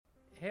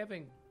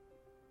having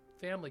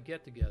family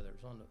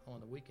get-togethers on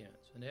the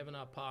weekends and having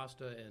our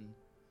pasta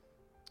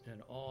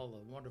and all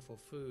the wonderful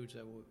foods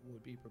that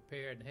would be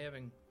prepared, and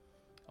having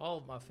all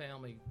of my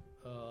family,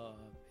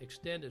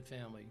 extended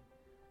family,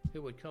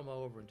 who would come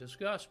over and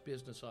discuss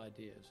business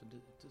ideas. And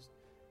just,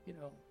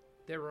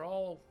 they were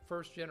all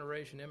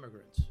first-generation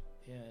immigrants,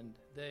 and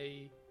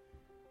they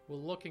were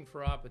looking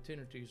for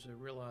opportunities to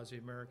realize the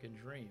American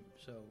dream.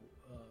 So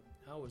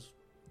I was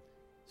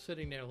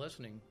sitting there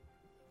listening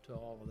to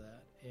all of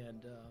that,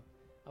 and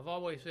I've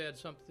always had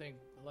something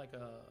like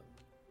a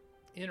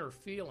inner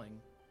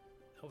feeling.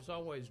 I was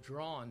always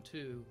drawn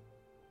to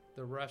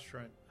the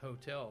restaurant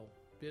hotel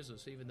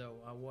business, even though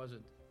I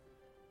wasn't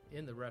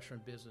in the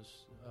restaurant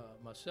business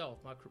myself.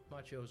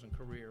 My chosen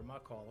career, my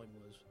calling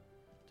was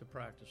to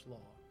practice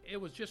law. It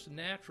was just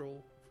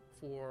natural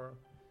for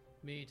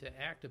me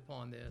to act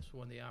upon this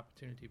when the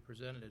opportunity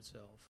presented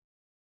itself.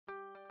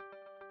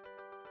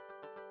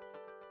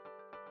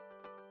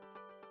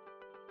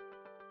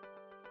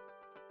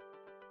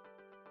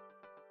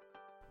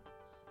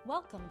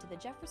 Welcome to the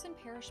Jefferson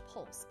Parish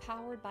Pulse,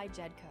 powered by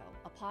Jedco,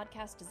 a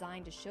podcast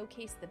designed to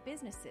showcase the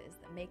businesses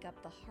that make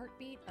up the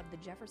heartbeat of the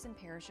Jefferson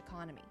Parish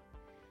economy.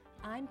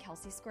 I'm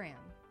Kelsey Scram.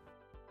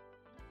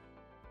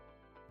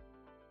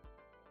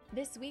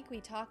 This week we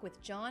talk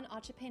with John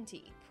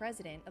Acciapinti,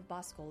 president of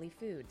Boscoli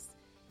Foods.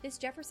 This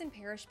Jefferson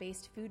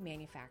Parish-based food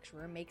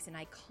manufacturer makes an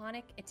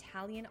iconic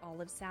Italian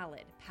olive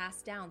salad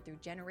passed down through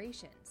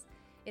generations.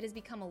 It has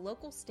become a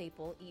local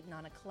staple eaten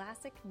on a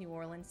classic New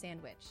Orleans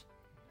sandwich.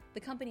 The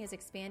company has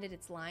expanded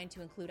its line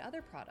to include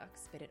other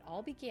products, but it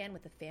all began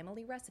with a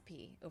family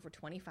recipe over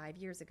 25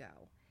 years ago.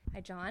 Hi,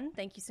 John.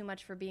 Thank you so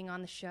much for being on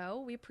the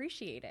show. We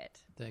appreciate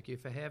it. Thank you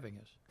for having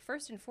us.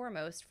 First and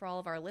foremost, for all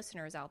of our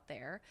listeners out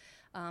there,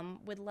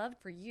 would love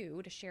for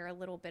you to share a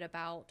little bit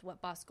about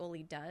what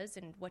Boscoli does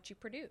and what you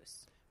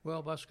produce.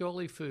 Well,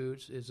 Boscoli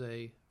Foods is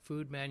a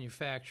food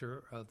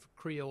manufacturer of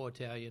Creole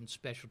Italian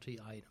specialty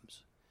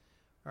items.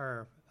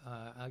 Our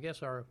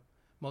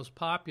most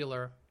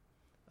popular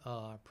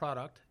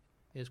product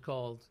is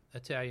called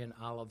Italian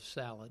olive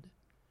salad,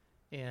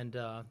 and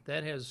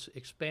that has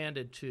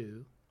expanded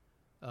to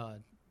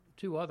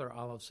two other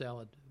olive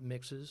salad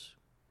mixes.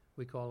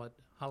 We call it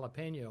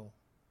jalapeno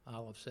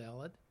olive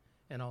salad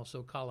and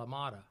also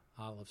Kalamata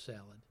olive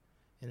salad.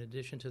 In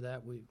addition to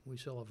that, we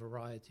sell a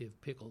variety of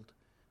pickled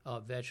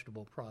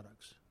vegetable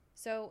products.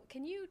 So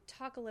can you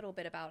talk a little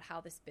bit about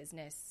how this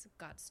business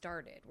got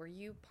started? Were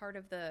you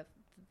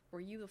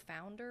a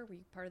founder? Were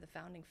you part of the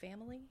founding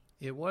family?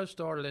 It was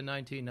started in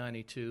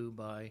 1992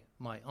 by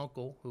my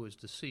uncle, who is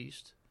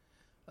deceased.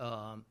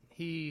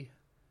 He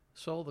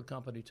sold the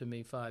company to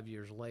me 5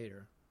 years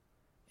later,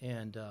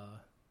 and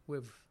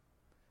we've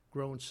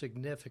grown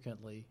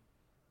significantly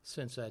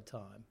since that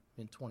time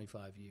in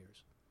 25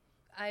 years.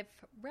 I've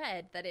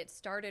read that it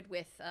started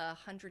with a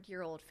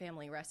 100-year-old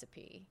family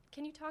recipe.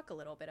 Can you talk a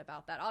little bit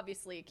about that?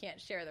 Obviously, you can't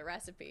share the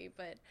recipe,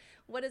 but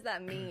what does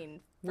that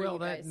mean for well, you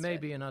guys? That may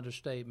be an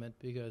understatement,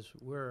 because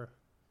we're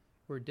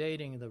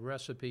dating the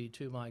recipe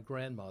to my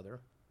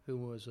grandmother, who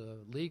was a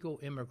legal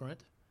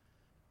immigrant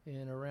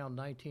in around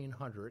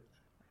 1900,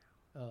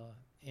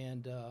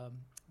 and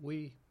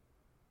we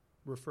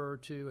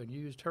referred to and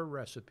used her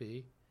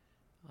recipe.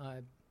 I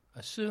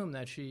assume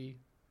that she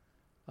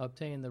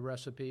obtained the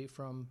recipe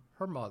from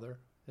her mother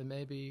and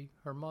maybe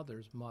her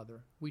mother's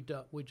mother. We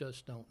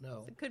just don't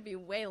know. It could be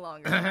way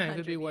longer than 100 It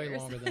could be way years.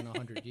 longer than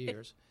 100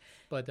 years.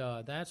 But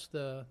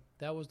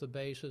that was the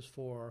basis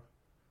for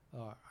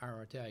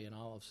our Italian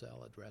olive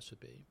salad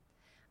recipe.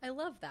 I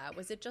love that.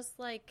 Was it just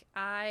like,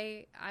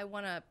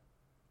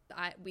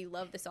 we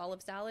love this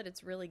olive salad,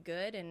 it's really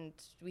good, and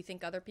we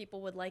think other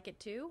people would like it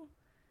too?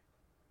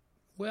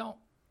 Well,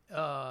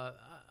 I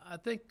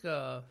think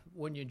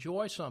when you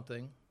enjoy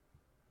something,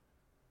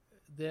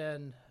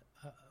 then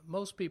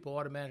most people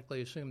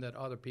automatically assume that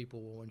other people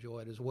will enjoy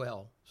it as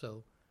well.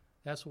 So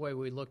that's the way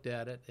we looked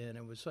at it, and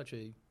it was such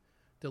a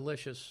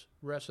delicious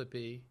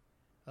recipe,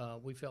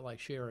 we felt like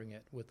sharing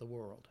it with the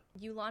world.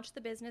 You launched the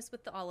business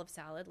with the olive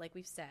salad, like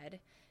we've said,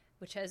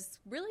 which has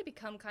really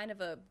become kind of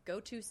a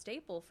go-to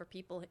staple for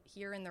people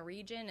here in the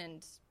region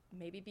and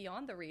maybe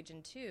beyond the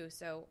region too.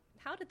 So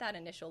how did that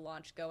initial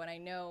launch go? And I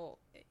know,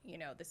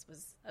 this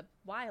was a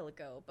while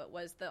ago, but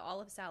was the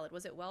olive salad,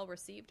 was it well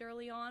received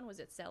early on? Was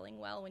it selling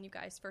well when you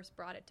guys first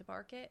brought it to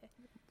market?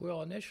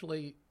 Well,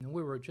 initially,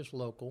 we were just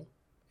local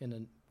in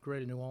the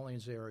greater New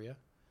Orleans area.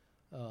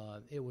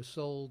 It was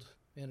sold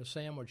in a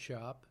sandwich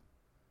shop,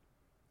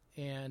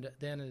 and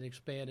then it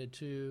expanded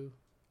to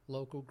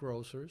local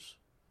grocers'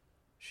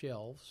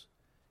 shelves,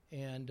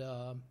 and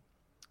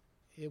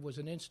it was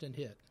an instant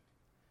hit.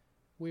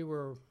 We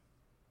were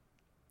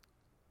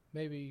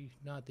maybe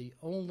not the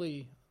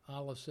only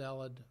olive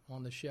salad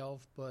on the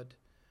shelf, but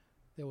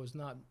there was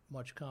not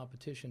much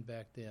competition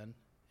back then,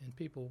 and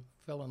people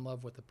fell in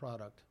love with the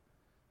product,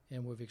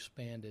 and we've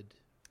expanded.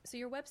 So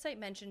your website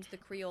mentions the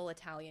Creole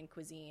Italian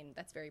cuisine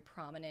that's very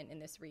prominent in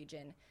this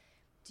region.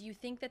 Do you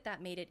think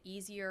that made it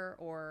easier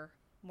or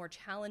more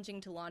challenging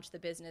to launch the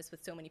business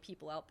with so many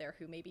people out there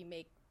who maybe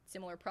make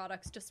similar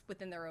products just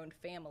within their own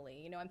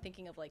family. I'm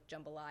thinking of like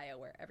jambalaya,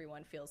 where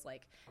everyone feels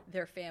like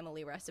their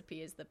family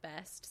recipe is the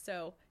best.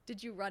 So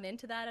did you run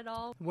into that at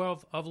all?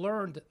 Well, I've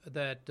learned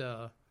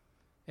that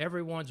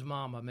everyone's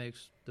mama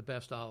makes the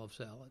best olive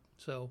salad.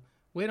 So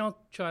we don't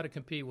try to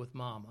compete with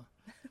mama,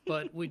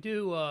 but we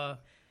do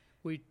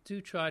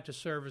try to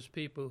service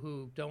people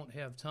who don't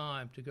have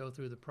time to go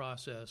through the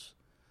process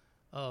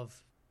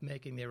of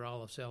making their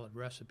olive salad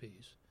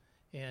recipes.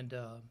 And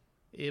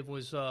it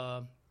was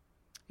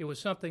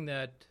something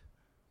that,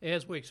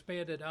 as we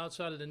expanded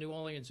outside of the New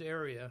Orleans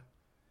area,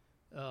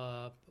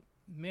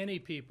 many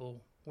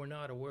people were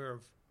not aware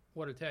of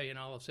what Italian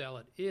olive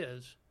salad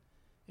is,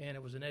 and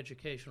it was an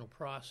educational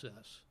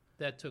process.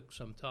 That took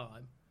some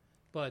time.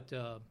 But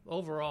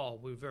overall,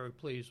 we're very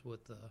pleased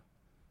with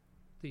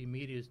the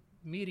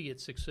immediate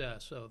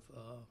success of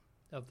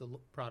the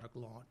product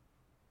launch.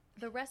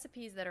 The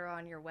recipes that are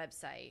on your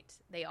website,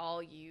 they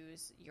all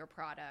use your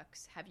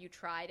products. Have you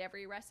tried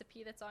every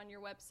recipe that's on your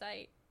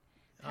website?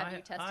 Have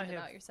you tested them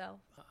out yourself?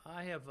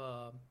 I have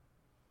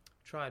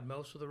tried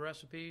most of the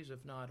recipes,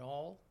 if not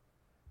all.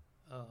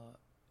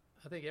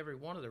 I think every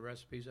one of the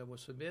recipes that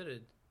was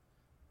submitted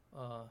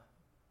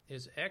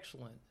is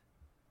excellent.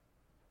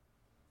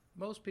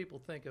 Most people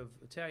think of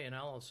Italian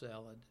olive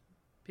salad,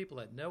 people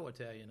that know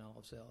Italian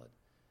olive salad,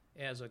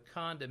 as a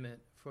condiment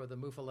for the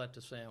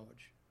muffaletta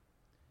sandwich.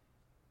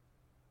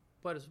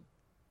 But it's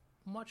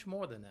much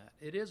more than that.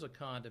 It is a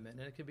condiment,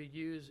 and it can be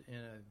used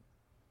in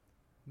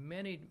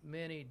many,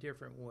 many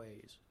different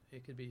ways.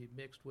 It could be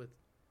mixed with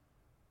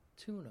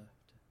tuna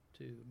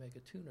to make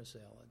a tuna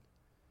salad,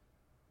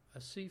 a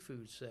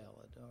seafood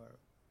salad, or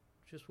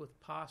just with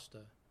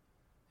pasta,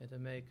 and to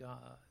make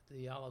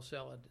the olive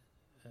salad,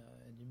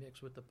 and you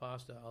mix with the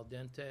pasta al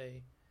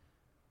dente.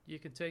 You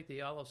can take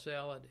the olive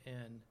salad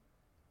and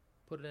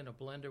put it in a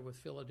blender with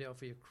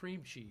Philadelphia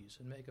cream cheese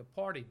and make a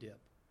party dip.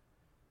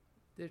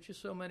 There's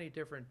just so many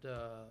different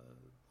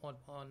on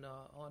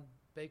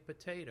baked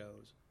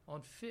potatoes,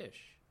 on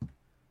fish.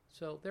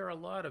 So there are a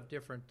lot of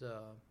different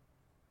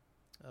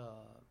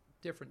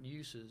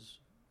uses.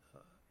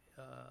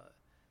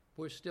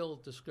 We're still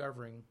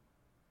discovering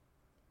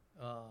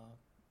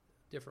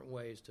different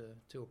ways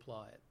to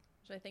apply it.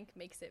 Which I think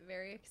makes it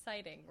very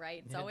exciting,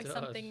 right? It's It always does.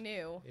 something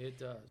new. It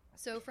does.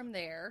 So from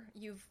there,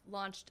 you've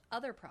launched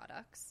other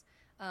products.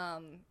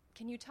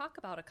 Can you talk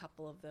about a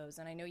couple of those?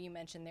 And I know you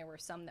mentioned there were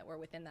some that were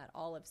within that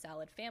olive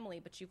salad family,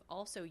 but you've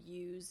also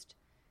used,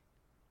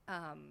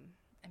 I'm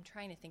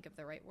trying to think of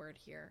the right word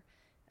here,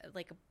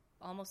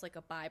 almost like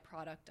a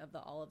byproduct of the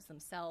olives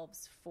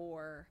themselves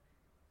for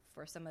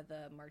some of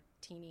the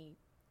martini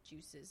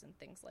juices and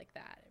things like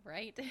that,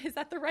 right? Is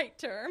that the right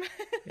term?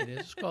 It is.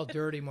 It's called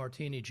dirty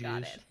martini juice.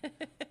 Got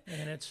it.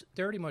 And it's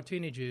dirty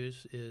martini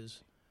juice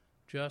is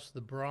just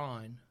the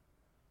brine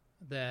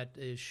that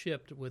is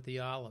shipped with the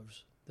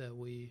olives that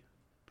we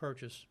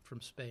purchase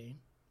from Spain.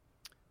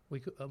 We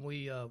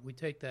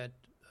take that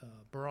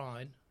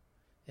brine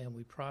and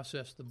we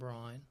process the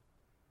brine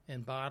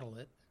and bottle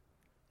it.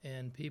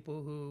 And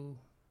people who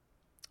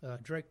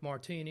drink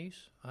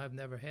martinis, I've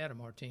never had a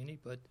martini,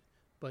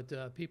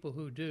 but people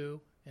who do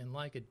and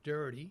like it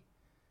dirty,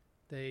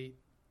 they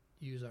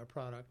use our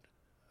product.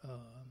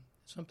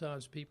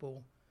 Sometimes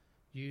people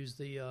use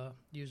the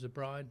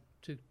brine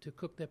to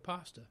cook their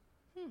pasta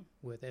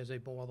with as they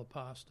boil the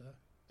pasta.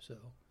 So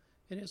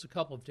it has a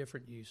couple of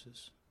different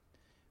uses.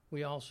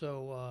 We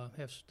also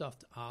have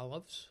stuffed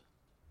olives,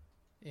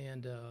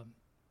 and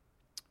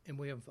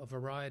we have a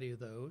variety of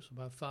those,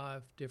 about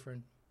 5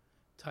 different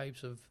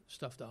types of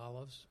stuffed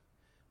olives.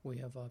 We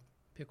have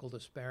pickled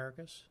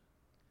asparagus,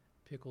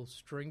 pickled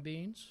string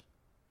beans,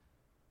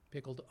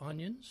 pickled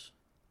onions,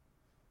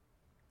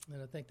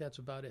 and I think that's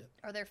about it.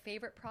 Are there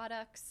favorite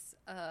products,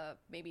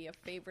 maybe a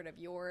favorite of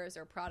yours,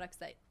 or products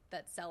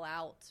that sell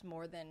out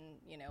more than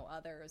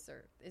others,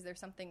 or is there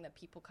something that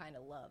people kind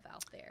of love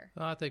out there?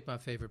 I think my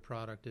favorite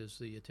product is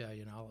the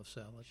Italian olive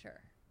salad.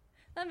 Sure,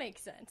 that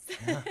makes sense.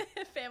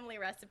 Family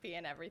recipe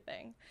and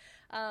everything.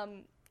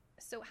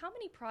 So how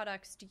many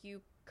products do you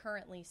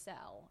currently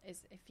sell,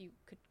 if you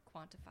could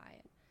quantify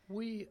it?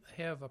 We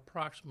have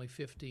approximately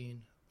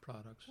 15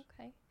 products.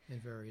 Okay. In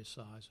various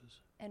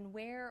sizes. And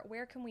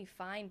where can we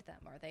find them?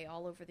 Are they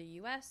all over the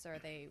U.S.? Are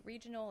they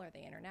regional? Are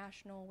they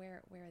international?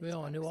 Where are these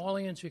Well, in New products?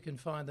 Orleans, you can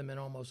find them in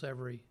almost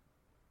every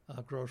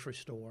grocery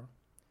store.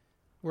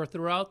 We're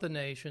throughout the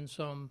nation,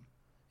 some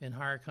in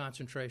higher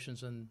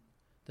concentrations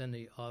than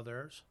the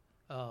others.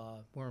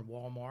 We're in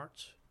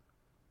Walmarts,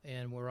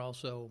 and we're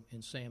also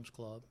in Sam's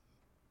Club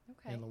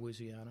in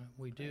Louisiana.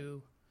 We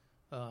do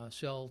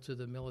sell to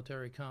the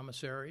military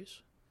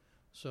commissaries,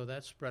 so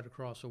that's spread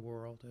across the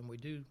world. And we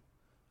do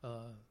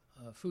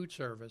food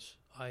service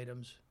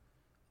items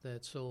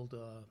that's sold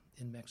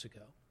in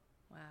Mexico.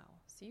 Wow.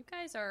 So you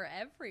guys are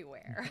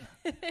everywhere.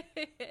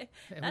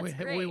 And That's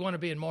great. we want to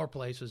be in more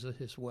places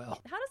as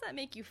well. How does that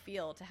make you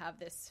feel to have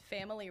this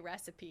family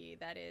recipe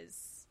that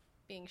is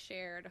being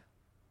shared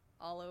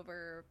all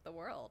over the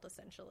world,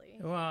 essentially?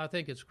 Well, I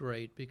think it's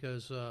great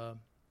because, I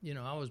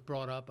was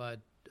brought up, I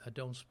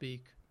don't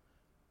speak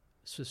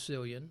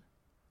Sicilian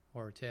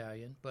or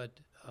Italian, but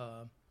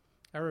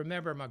I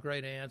remember my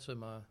great aunts and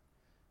my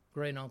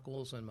great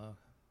uncles and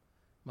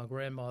my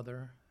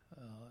grandmother,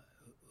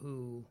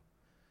 who,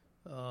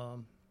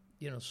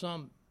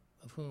 some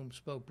of whom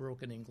spoke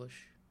broken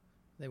English.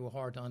 They were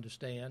hard to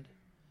understand,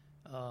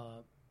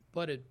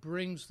 but it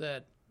brings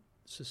that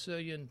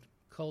Sicilian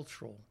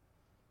cultural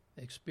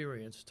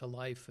experience to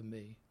life for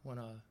me when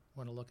I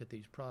look at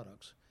these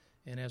products.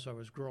 And as I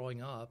was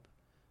growing up,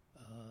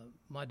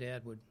 my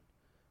dad would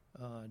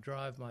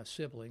drive my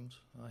siblings.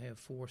 I have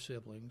 4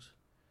 siblings,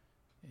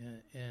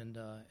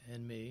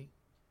 and me,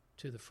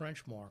 to the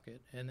French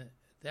market, and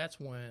that's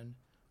when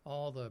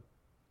all the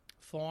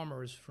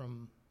farmers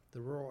from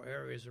the rural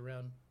areas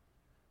around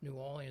New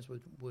Orleans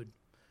would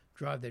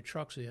drive their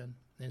trucks in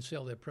and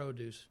sell their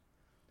produce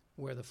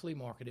where the flea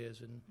market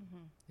is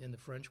in the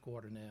French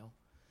Quarter now.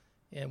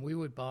 And we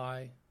would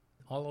buy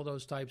all of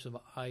those types of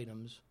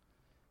items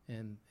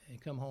and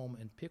come home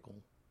and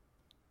pickle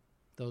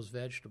those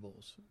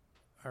vegetables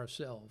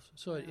ourselves.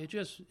 So it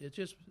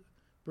just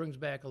brings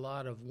back a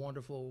lot of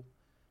wonderful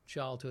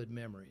childhood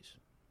memories.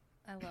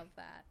 I love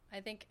that. I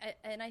think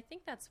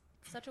that's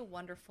such a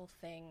wonderful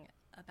thing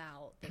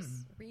about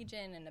this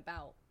region and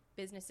about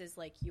businesses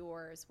like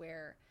yours,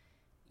 where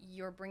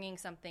you're bringing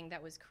something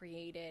that was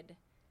created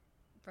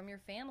from your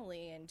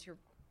family and you're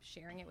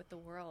sharing it with the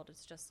world.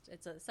 It's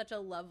such a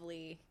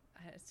lovely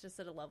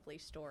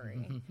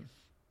story.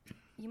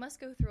 You must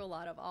go through a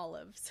lot of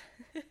olives.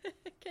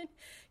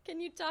 Can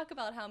you talk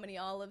about how many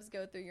olives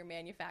go through your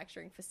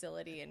manufacturing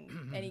facility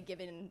in any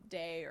given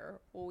day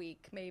or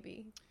week,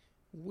 maybe?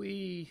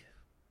 We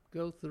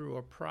go through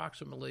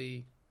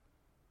approximately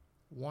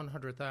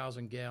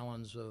 100,000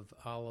 gallons of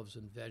olives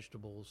and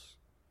vegetables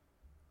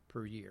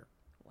per year.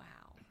 Wow.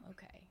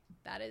 Okay.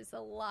 That is a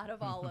lot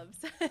of olives.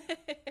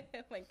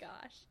 Oh my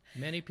gosh.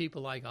 Many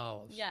people like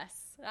olives.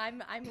 Yes,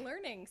 I'm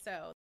learning.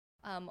 So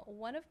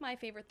one of my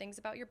favorite things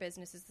about your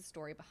business is the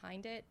story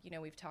behind it.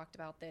 We've talked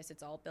about this.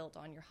 It's all built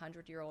on your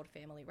 100-year-old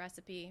family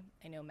recipe.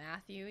 I know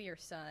Matthew, your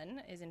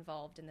son, is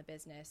involved in the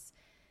business.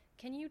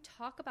 Can you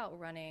talk about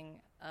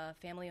running a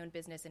family-owned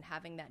business and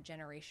having that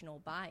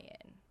generational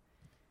buy-in?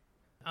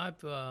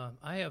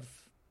 I have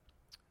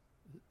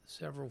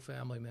several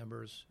family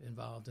members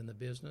involved in the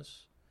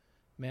business.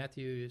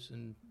 Matthew is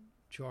in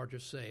charge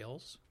of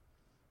sales,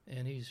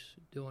 and he's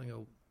doing a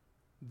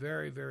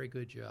very, very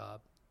good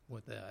job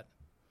with that.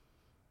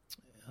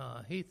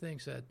 He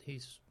thinks that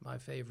he's my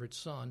favorite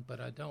son, but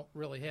I don't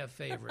really have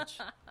favorites.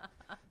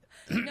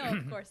 No,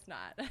 of course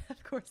not.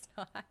 Of course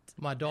not.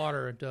 My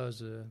daughter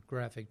does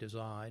graphic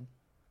design,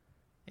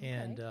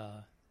 and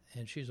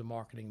she's a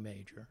marketing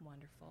major.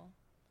 Wonderful.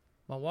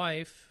 My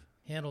wife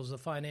handles the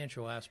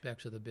financial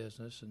aspects of the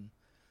business,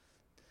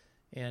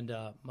 and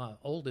my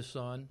oldest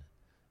son,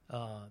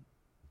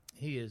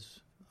 he is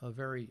a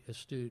very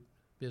astute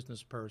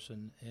business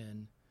person,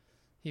 and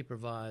he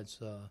provides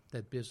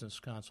that business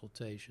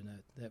consultation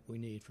that we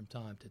need from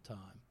time to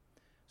time.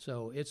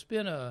 So it's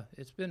been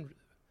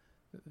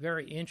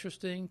very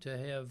interesting to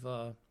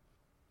have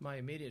my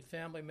immediate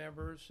family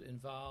members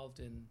involved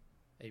in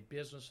a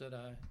business that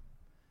I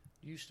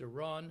used to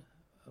run,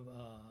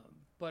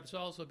 but it's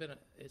also been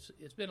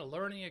it's been a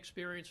learning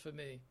experience for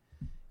me,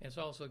 and it's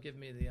also given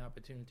me the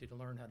opportunity to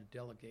learn how to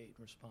delegate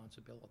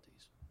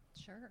responsibilities.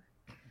 Sure.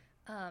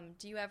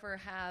 Do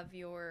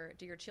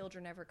your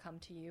children ever come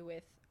to you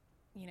with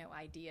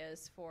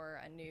ideas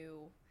for a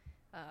new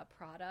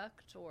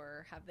product,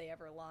 or have they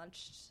ever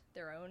launched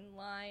their own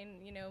line,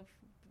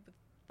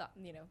 that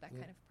kind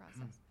of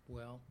process?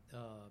 Well,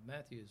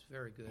 Matthew is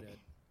very good at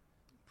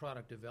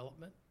product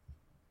development,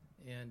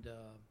 and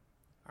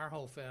our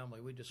whole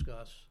family, we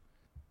discuss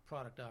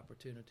product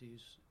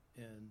opportunities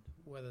and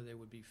whether they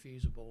would be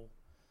feasible,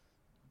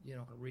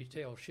 on a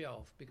retail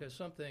shelf, because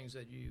some things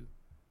that you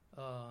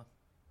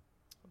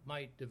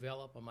might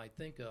develop or might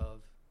think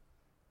of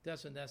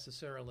doesn't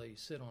necessarily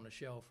sit on a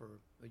shelf for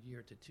a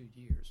year to 2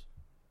 years.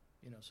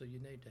 So you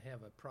need to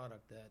have a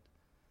product that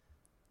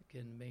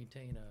can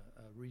maintain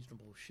a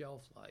reasonable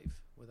shelf life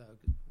without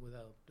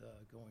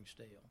going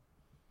stale.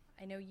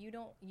 I know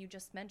you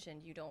just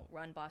mentioned you don't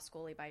run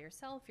Boscoli by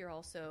yourself. You're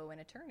also an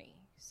attorney.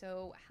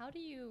 So how do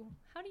you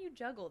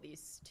juggle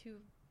these two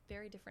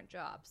very different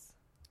jobs?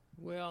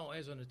 Well,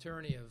 as an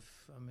attorney,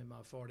 I'm in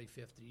my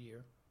 45th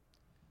year.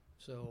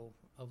 So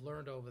I've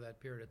learned over that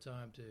period of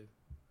time to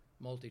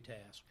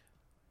multitask.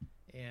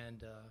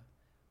 And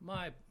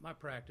my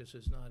practice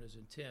is not as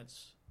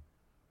intense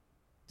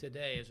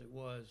today as it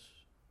was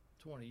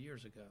 20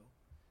 years ago.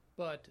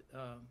 But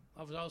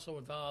I was also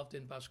involved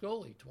in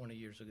Boscoli 20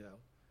 years ago.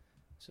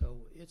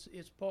 So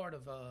it's part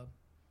of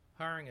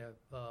hiring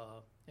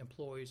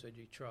employees that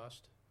you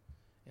trust,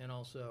 and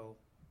also,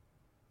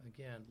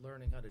 again,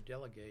 learning how to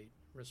delegate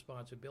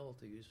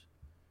responsibilities,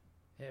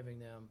 having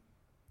them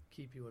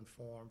keep you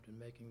informed and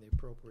making the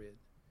appropriate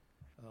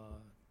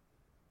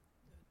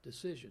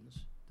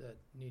decisions that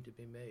need to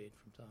be made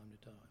from time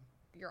to time.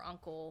 Your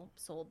uncle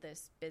sold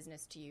this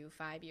business to you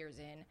 5 years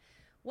in.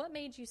 What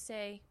made you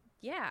say,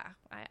 yeah,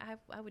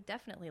 I would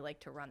definitely like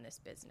to run this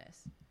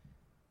business?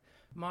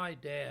 My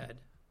dad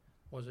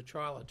was a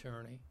trial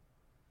attorney,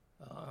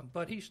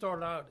 but he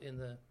started out in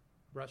the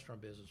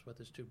restaurant business with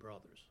his two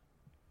brothers.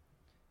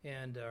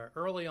 And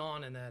early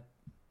on in that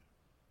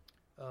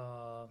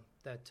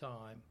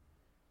time,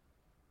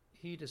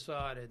 he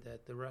decided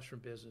that the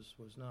restaurant business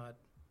was not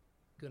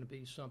going to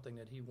be something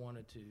that he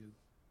wanted to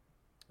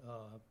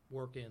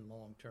work in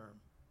long term.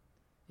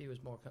 He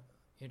was more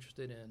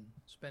interested in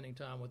spending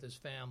time with his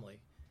family,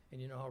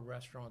 and you know how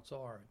restaurants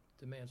are; it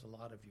demands a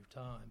lot of your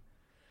time.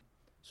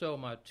 So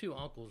my two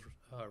uncles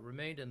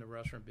remained in the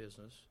restaurant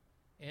business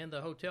and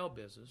the hotel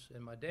business,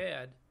 and my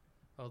dad,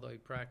 although he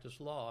practiced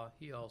law,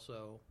 he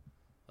also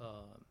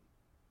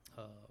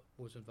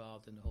was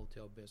involved in the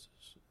hotel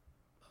business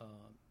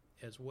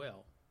as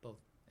well, both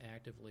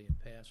actively and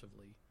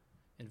passively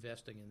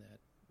investing in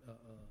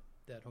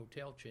that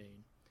hotel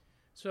chain.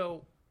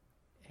 So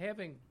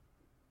having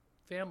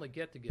family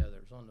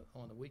get-togethers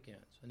on the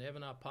weekends and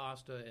having our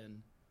pasta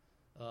and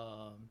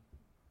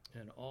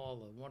all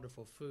the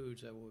wonderful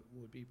foods that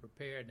would be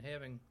prepared, and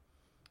having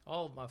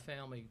all of my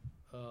family,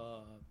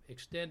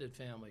 extended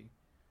family,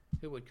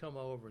 who would come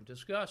over and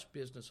discuss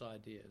business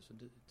ideas.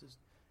 And just,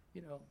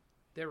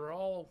 they were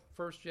all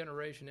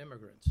first-generation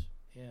immigrants,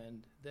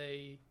 and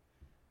they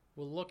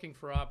were looking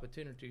for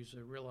opportunities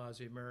to realize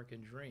the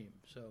American dream.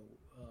 So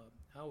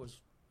I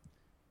was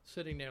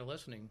sitting there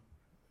listening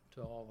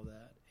to all of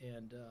that,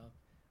 and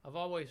I've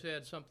always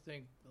had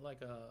something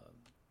like a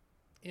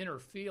inner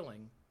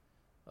feeling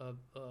of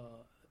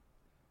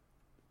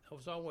I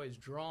was always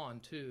drawn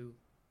to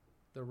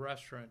the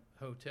restaurant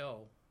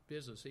hotel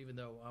business, even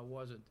though I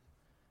wasn't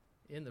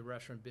in the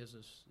restaurant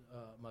business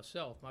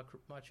myself.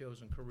 My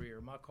chosen career,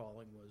 my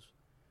calling was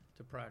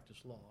to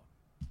practice law,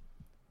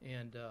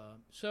 and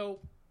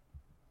so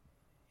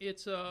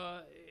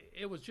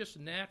it was just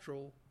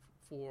natural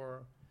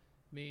for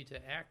me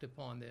to act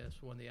upon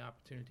this when the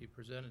opportunity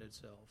presented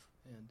itself,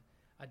 and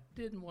I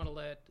didn't want to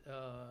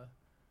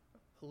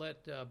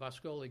let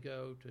Boscoli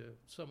go to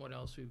someone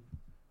else who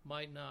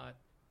might not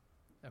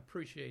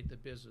appreciate the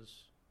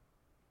business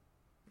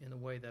in the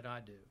way that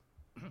I do.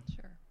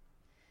 Sure.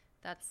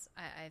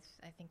 I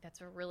think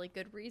that's a really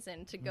good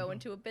reason to go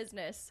into a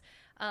business.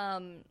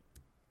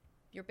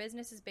 Your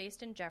business is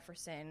based in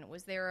Jefferson.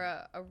 Was there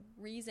a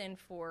reason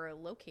for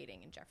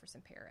locating in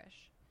Jefferson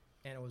Parish?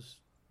 And it was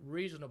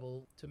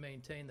reasonable to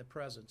maintain the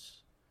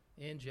presence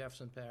in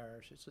Jefferson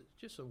Parish. It's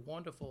just a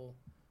wonderful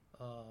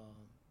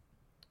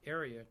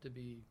area to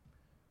be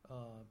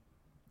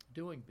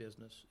doing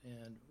business,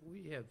 and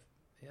we have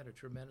had a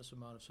tremendous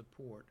amount of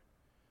support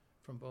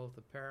from both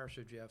the parish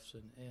of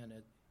Jefferson and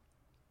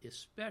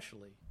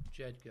especially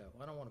Jedco.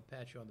 I don't want to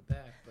pat you on the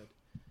back, but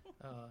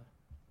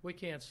we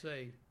can't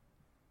say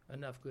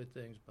enough good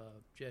things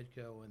about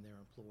Jedco and their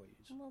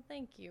employees. Well,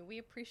 thank you. We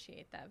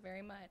appreciate that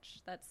very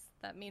much.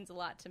 That means a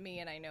lot to me,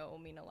 and I know it will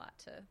mean a lot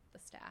to the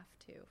staff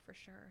too, for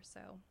sure.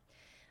 So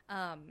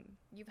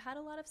you've had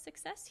a lot of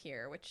success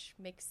here, which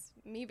makes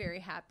me very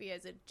happy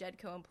as a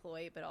Jedco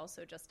employee, but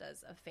also just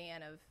as a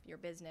fan of your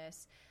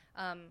business.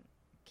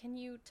 Can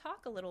you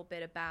talk a little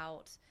bit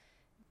about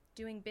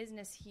doing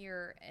business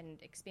here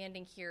and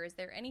expanding here? Is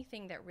there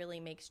anything that really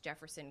makes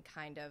Jefferson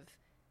kind of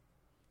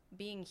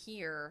being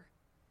here?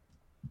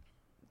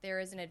 There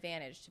is an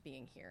advantage to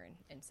being here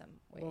in some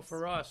ways. Well,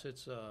 for us,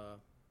 it's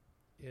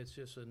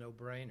just a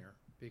no-brainer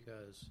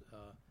because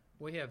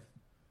we have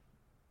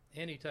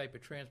any type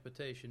of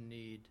transportation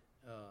need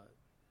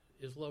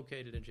is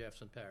located in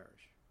Jefferson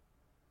Parish.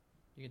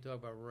 You can talk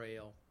about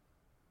rail,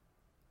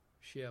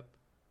 ship,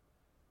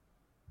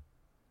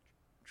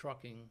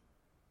 trucking.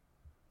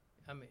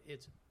 I mean,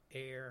 it's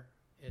air.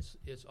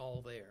 It's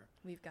all there.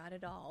 We've got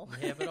it all.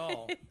 We have it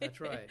all. That's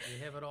right.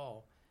 We have it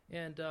all.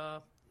 And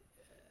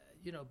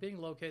being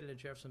located in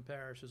Jefferson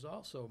Parish is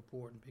also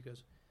important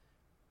because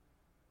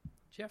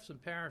Jefferson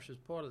Parish is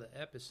part of the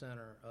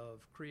epicenter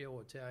of Creole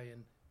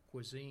Italian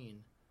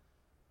cuisine,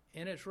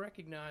 and it's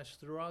recognized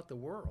throughout the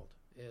world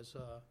as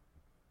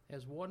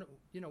one.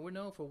 We're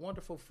known for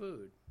wonderful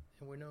food,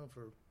 and we're known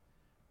for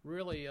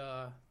really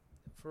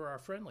for our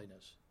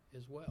friendliness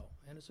as well.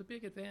 And it's a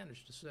big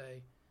advantage to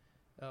say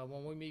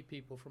when we meet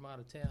people from out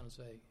of town and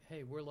say,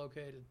 "Hey, we're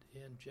located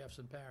in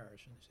Jefferson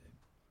Parish," and they say,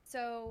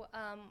 "So."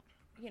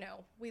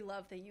 We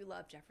love that you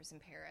love Jefferson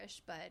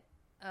Parish, but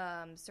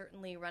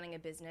certainly running a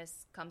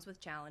business comes with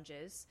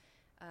challenges.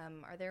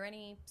 Are there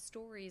any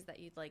stories that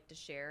you'd like to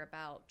share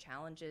about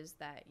challenges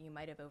that you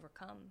might have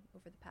overcome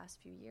over the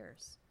past few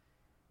years?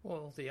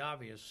 Well, the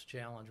obvious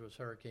challenge was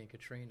Hurricane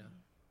Katrina,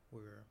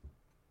 where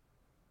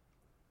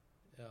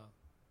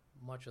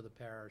much of the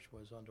parish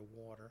was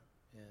underwater,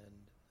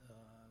 and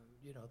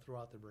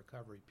throughout the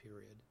recovery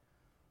period,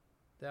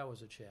 that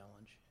was a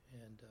challenge.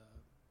 And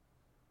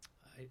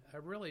I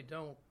really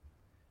don't.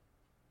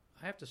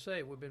 I have to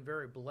say we've been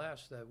very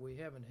blessed that we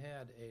haven't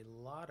had a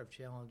lot of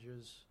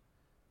challenges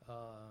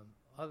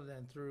other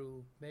than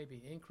through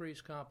maybe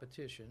increased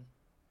competition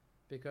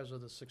because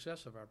of the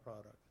success of our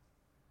product.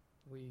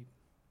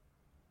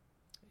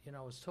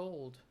 I was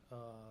told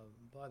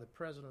by the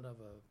president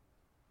of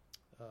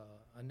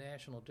a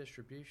national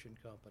distribution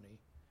company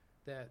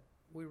that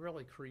we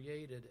really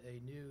created a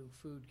new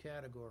food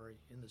category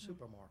in the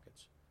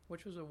supermarkets,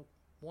 which was a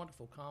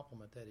wonderful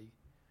compliment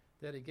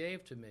that he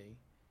gave to me.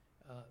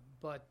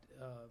 But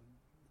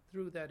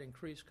through that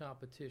increased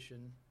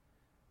competition,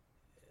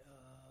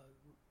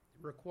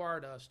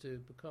 required us to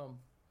become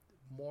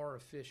more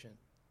efficient,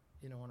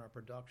 in our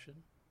production.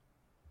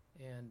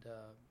 And,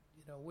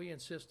 we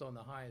insist on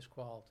the highest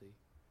quality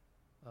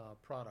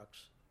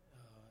products.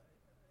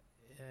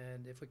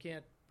 And if we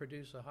can't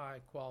produce a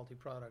high quality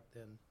product,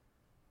 then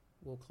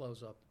we'll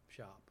close up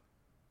shop.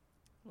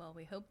 Well,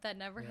 we hope that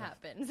never Yeah.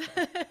 happens.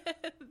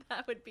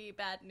 That would be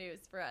bad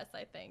news for us,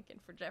 I think,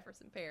 and for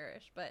Jefferson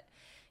Parish. But,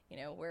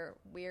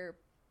 we're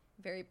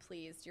very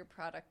pleased. Your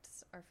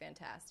products are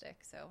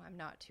fantastic, so I'm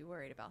not too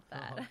worried about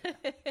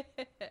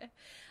that.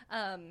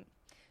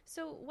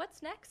 So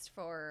what's next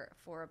for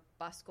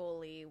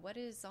Boscoli? What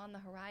is on the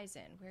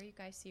horizon? Where do you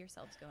guys see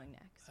yourselves going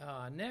next?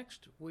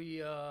 Next, we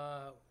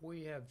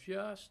have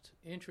just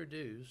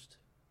introduced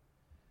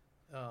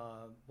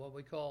what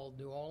we call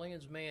New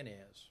Orleans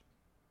mayonnaise.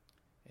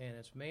 And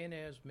it's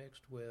mayonnaise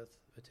mixed with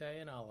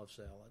Italian olive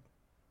salad.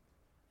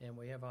 And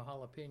we have a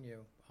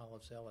jalapeno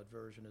olive salad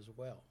version as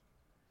well.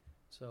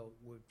 So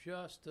we've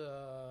just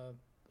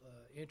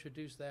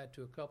introduced that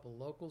to a couple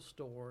local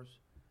stores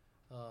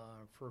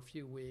for a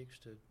few weeks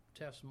to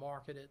test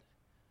market it.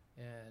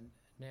 And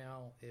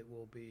now it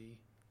will be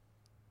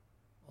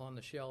on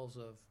the shelves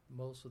of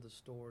most of the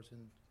stores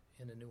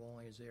in the New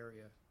Orleans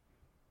area,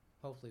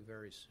 hopefully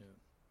very soon.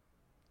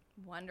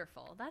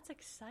 Wonderful. That's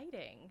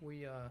exciting.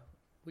 We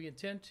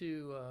intend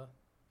to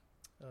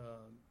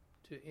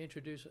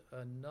introduce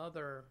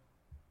another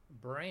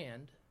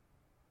brand.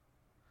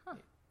 Huh.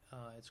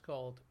 It's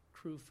called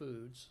Crew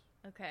Foods,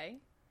 Okay.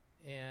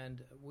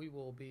 and we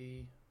will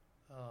be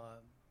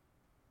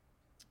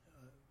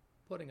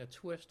putting a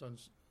twist on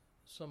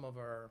some of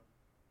our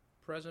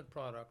present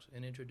products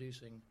and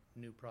introducing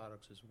new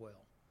products as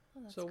well.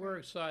 Oh, that's So great. we're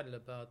excited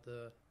about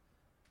the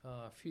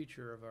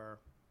future of our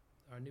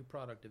new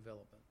product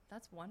development.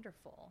 That's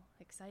wonderful.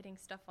 Exciting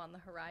stuff on the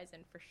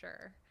horizon for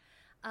sure.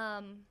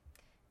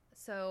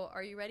 So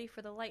are you ready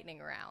for the lightning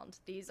round?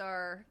 These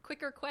are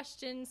quicker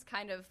questions,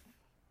 kind of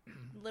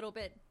a little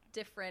bit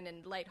different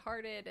and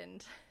lighthearted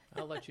and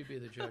I'll let you be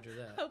the judge of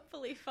that.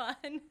 hopefully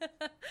fun.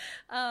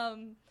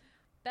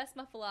 Best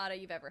muffalata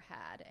you've ever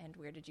had, and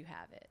where did you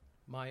have it?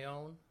 My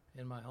own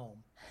in my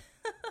home.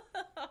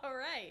 All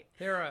right.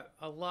 There are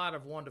a lot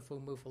of wonderful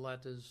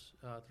muffalettas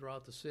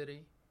throughout the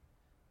city,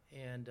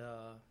 and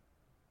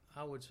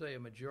I would say a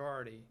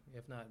majority,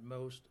 if not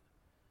most,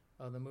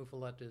 of the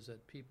muffalettas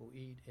that people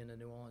eat in the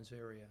New Orleans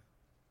area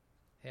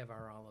have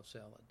our olive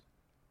salad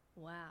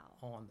Wow.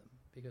 on them,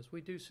 because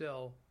we do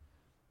sell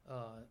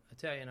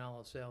Italian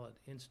olive salad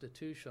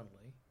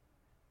institutionally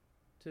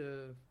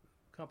to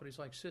companies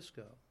like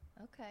Cisco,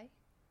 Okay.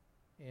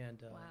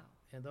 and Wow.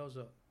 and those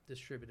are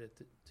distributed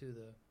to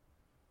the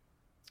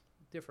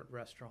different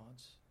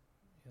restaurants.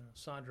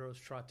 Sandro's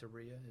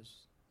Trattoria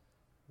is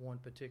one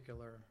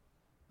particular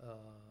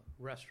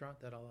restaurant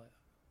that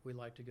we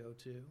like to go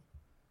to,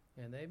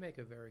 and they make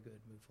a very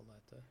good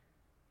muffaletta.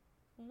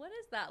 What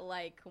is that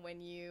like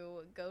when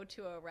you go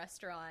to a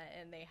restaurant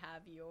and they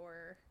have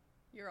your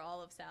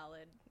olive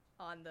salad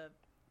on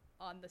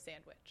the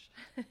sandwich?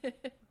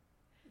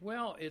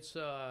 Well, it's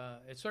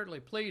certainly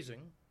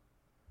pleasing,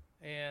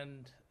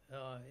 and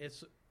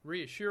it's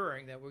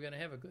reassuring that we're going to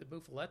have a good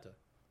muffaletta.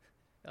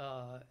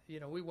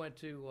 We went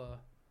to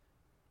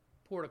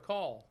Port of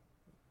Call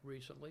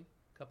recently,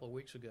 a couple of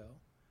weeks ago,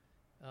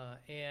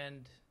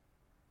 and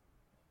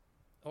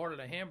ordered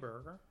a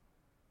hamburger,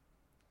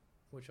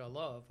 which I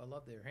love. I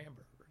love their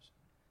hamburgers.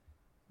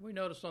 We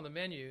noticed on the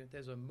menu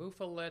there's a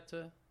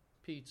muffaletta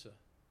pizza.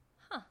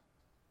 Huh.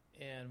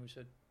 And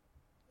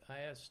I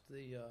asked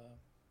the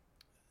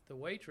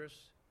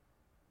waitress,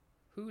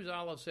 whose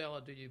olive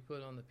salad do you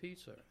put on the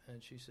pizza?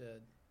 And she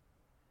said,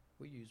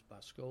 we use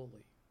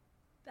Boscoli.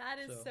 That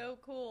is so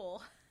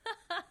cool.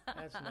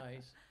 That's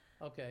nice.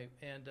 Okay,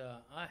 and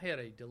I had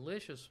a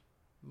delicious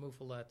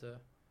muffaletta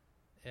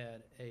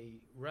at a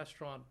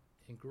restaurant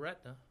in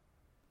Gretna.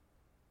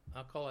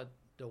 I call it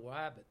the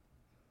Wabbit.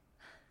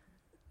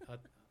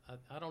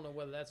 I don't know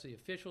whether that's the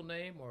official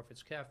name or if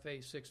it's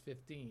Cafe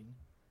 615,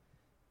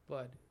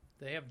 but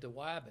they have the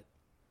Wabbit.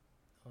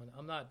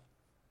 I'm not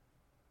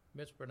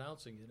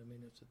mispronouncing it. I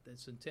mean,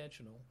 it's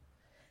intentional.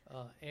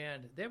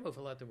 And their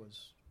muffaletta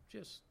was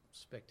just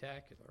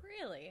spectacular.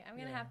 Really? I'm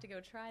going to Yeah. have to go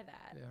try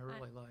that. Yeah, I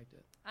really liked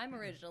it. I'm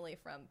originally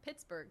from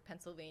Pittsburgh,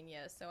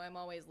 Pennsylvania, so I'm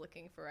always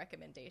looking for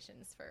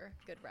recommendations for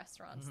good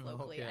restaurants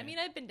locally. Okay. I mean,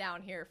 I've been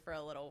down here for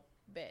a little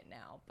bit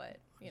now, but,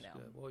 That's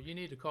good. Well, you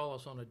need to call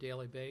us on a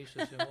daily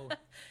basis, and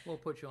we'll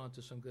put you on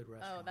to some good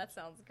restaurants. Oh, that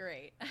sounds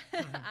great.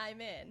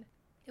 I'm in.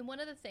 And one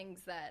of the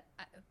things that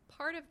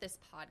part of this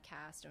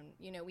podcast,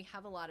 and we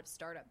have a lot of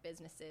startup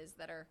businesses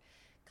that are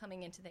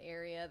coming into the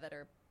area that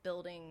are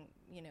building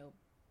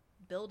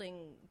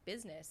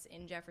business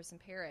in Jefferson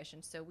Parish,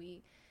 and so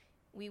we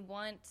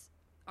want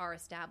our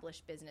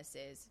established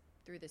businesses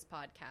through this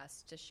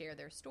podcast to share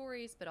their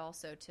stories, but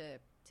also to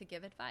to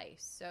give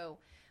advice. So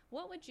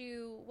what would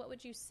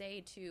you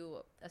say to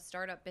a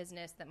startup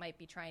business that might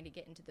be trying to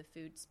get into the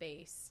food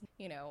space,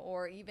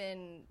 or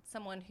even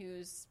someone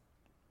who's,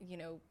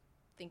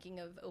 thinking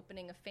of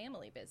opening a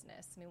family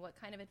business? I mean, what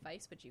kind of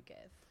advice would you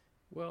give?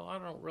 Well, I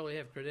don't really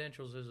have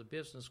credentials as a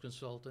business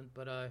consultant,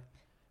 but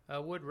I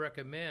would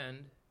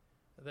recommend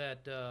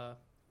that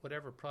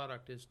whatever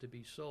product is to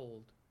be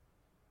sold,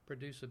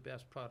 produce the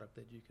best product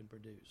that you can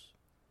produce.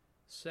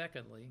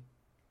 Secondly,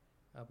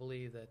 I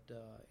believe that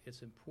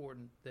it's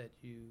important that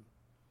you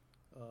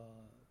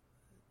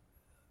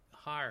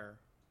hire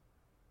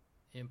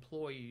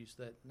employees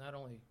that not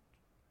only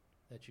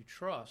that you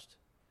trust,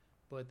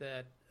 but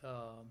that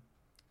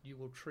you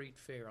will treat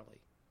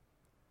fairly.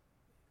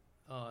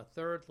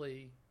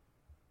 Thirdly,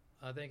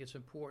 I think it's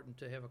important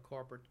to have a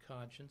corporate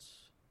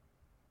conscience,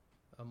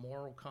 a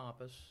moral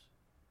compass,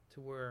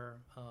 to where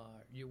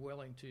you're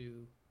willing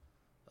to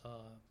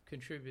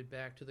contribute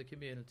back to the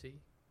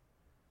community,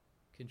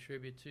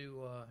 contribute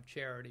to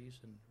charities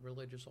and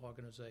religious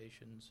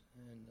organizations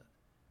and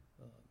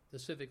the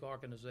civic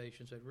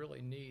organizations that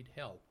really need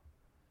help.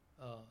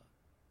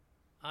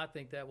 I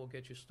think that will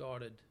get you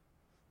started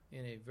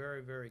in a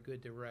very, very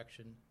good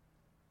direction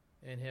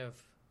and have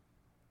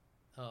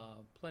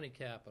plenty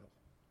capital.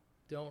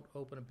 Don't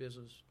open a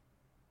business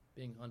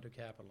being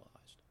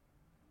undercapitalized.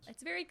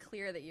 It's very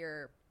clear that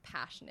you're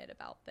passionate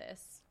about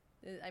this.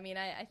 I mean,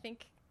 I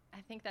think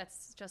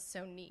that's just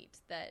so neat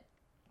that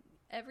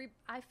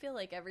I feel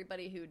like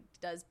everybody who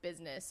does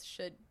business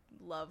should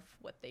love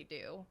what they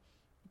do.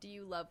 Do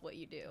you love what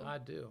you do? I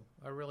do.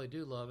 I really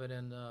do love it.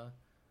 And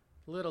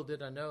little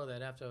did I know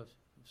that after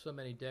so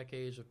many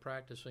decades of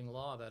practicing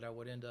law that I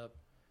would end up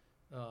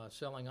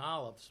selling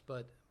olives.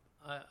 But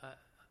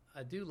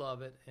I do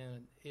love it,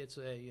 and it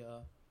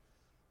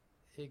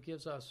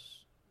gives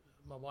us,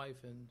 my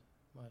wife and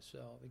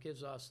myself, it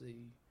gives us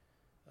the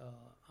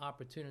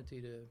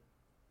opportunity to,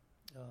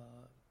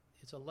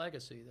 it's a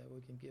legacy that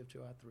we can give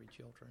to our 3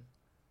 children.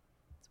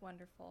 It's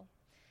wonderful.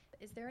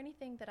 Is there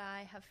anything that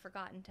I have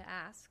forgotten to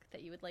ask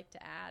that you would like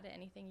to add?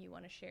 Anything you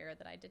want to share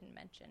that I didn't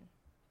mention?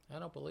 I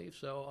don't believe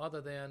so,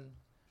 other than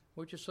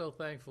we're just so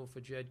thankful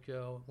for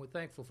Jedco. We're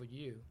thankful for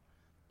you.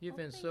 You've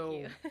been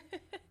so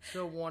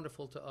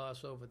wonderful to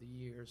us over the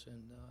years,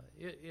 and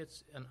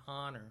it's an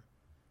honor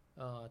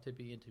to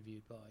be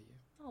interviewed by you.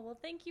 Oh, well,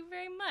 thank you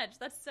very much.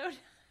 That's so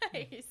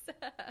nice.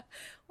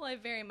 Well, I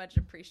very much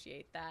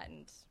appreciate that,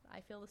 and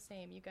I feel the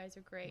same. You guys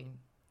are great.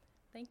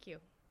 Thank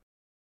you.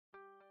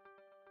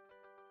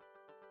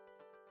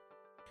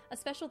 A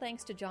special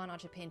thanks to John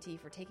Ochapinti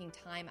for taking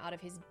time out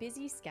of his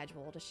busy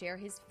schedule to share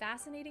his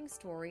fascinating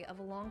story of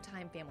a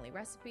longtime family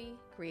recipe,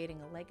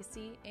 creating a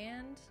legacy,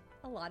 and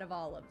a lot of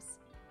olives.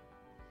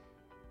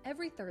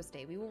 Every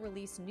Thursday, we will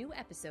release new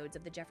episodes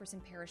of the Jefferson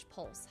Parish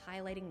Pulse,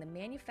 highlighting the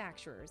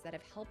manufacturers that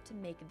have helped to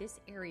make this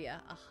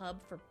area a hub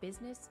for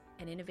business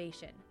and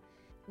innovation.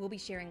 We'll be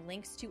sharing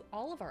links to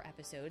all of our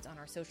episodes on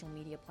our social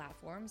media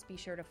platforms. Be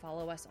sure to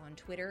follow us on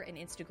Twitter and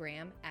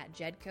Instagram at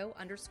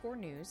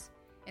Jedco_news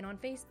and on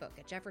Facebook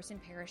at Jefferson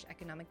Parish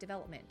Economic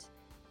Development.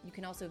 You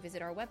can also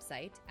visit our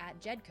website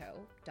at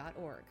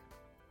jedco.org.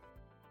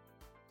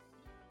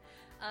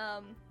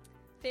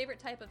 Favorite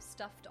type of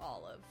stuffed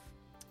olive?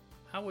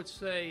 I would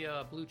say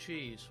blue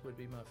cheese would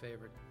be my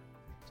favorite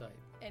type.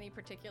 Any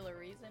particular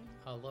reason?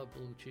 I love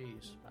blue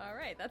cheese. All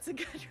right, that's a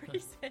good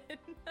reason.